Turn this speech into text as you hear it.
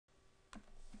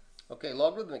Okay,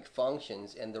 logarithmic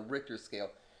functions and the Richter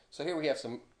scale. So here we have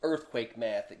some earthquake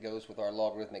math that goes with our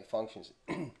logarithmic functions.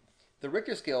 The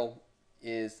Richter scale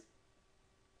is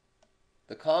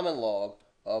the common log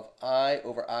of I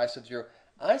over I sub 0.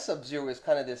 I sub 0 is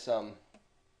kind of this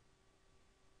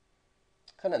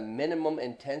kind of minimum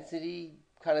intensity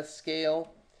kind of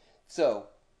scale. So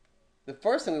the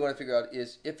first thing we want to figure out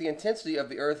is if the intensity of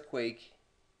the earthquake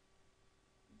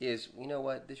is, you know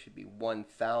what, this should be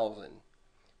 1,000.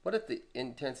 What if the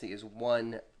intensity is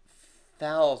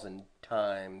 1,000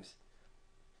 times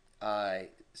I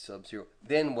sub 0?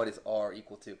 Then what is R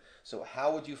equal to? So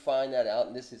how would you find that out?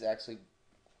 And this is actually,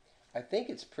 I think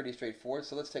it's pretty straightforward.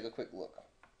 So let's take a quick look.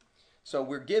 So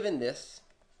we're given this,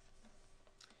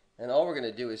 and all we're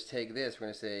going to do is take this. We're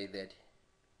going to say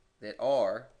that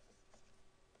R,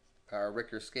 our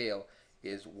Richter scale,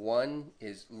 is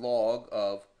log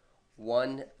of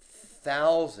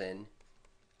 1,000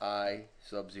 I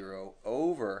sub 0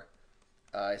 over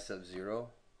I sub 0,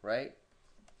 right?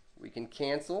 We can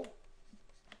cancel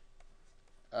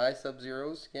I sub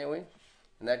 0's, can't we?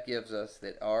 And that gives us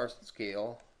that our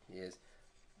scale is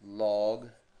log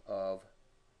of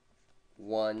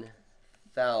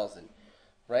 1,000,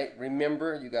 right?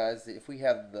 Remember, you guys, if we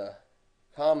have the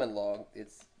common log,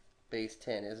 it's base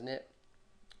 10, isn't it?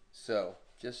 So,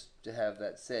 just to have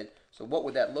that said, so what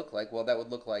would that look like? Well, that would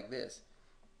look like this.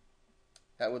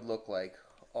 That would look like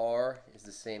R is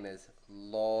the same as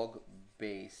log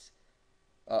base,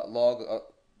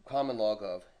 common log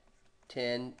of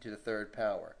 10 to the third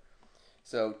power.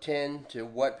 So 10 to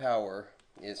what power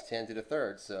is 10 to the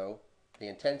third? So the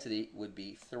intensity would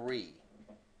be 3,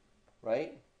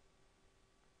 right?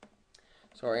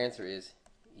 So our answer is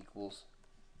equals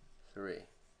 3.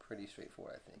 Pretty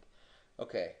straightforward, I think.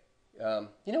 Okay,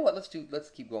 you know what? Let's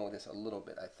keep going with this a little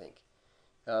bit, I think.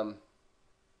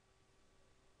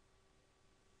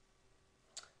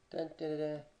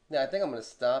 Now I think I'm going to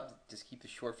stop, just keep this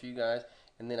short for you guys,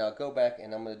 and then I'll go back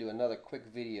and I'm going to do another quick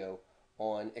video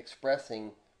on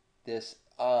expressing this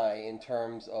I in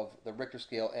terms of the Richter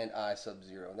scale and I sub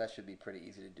 0. That should be pretty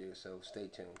easy to do, so stay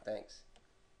tuned. Thanks.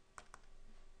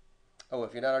 Oh,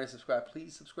 if you're not already subscribed,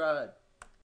 please subscribe.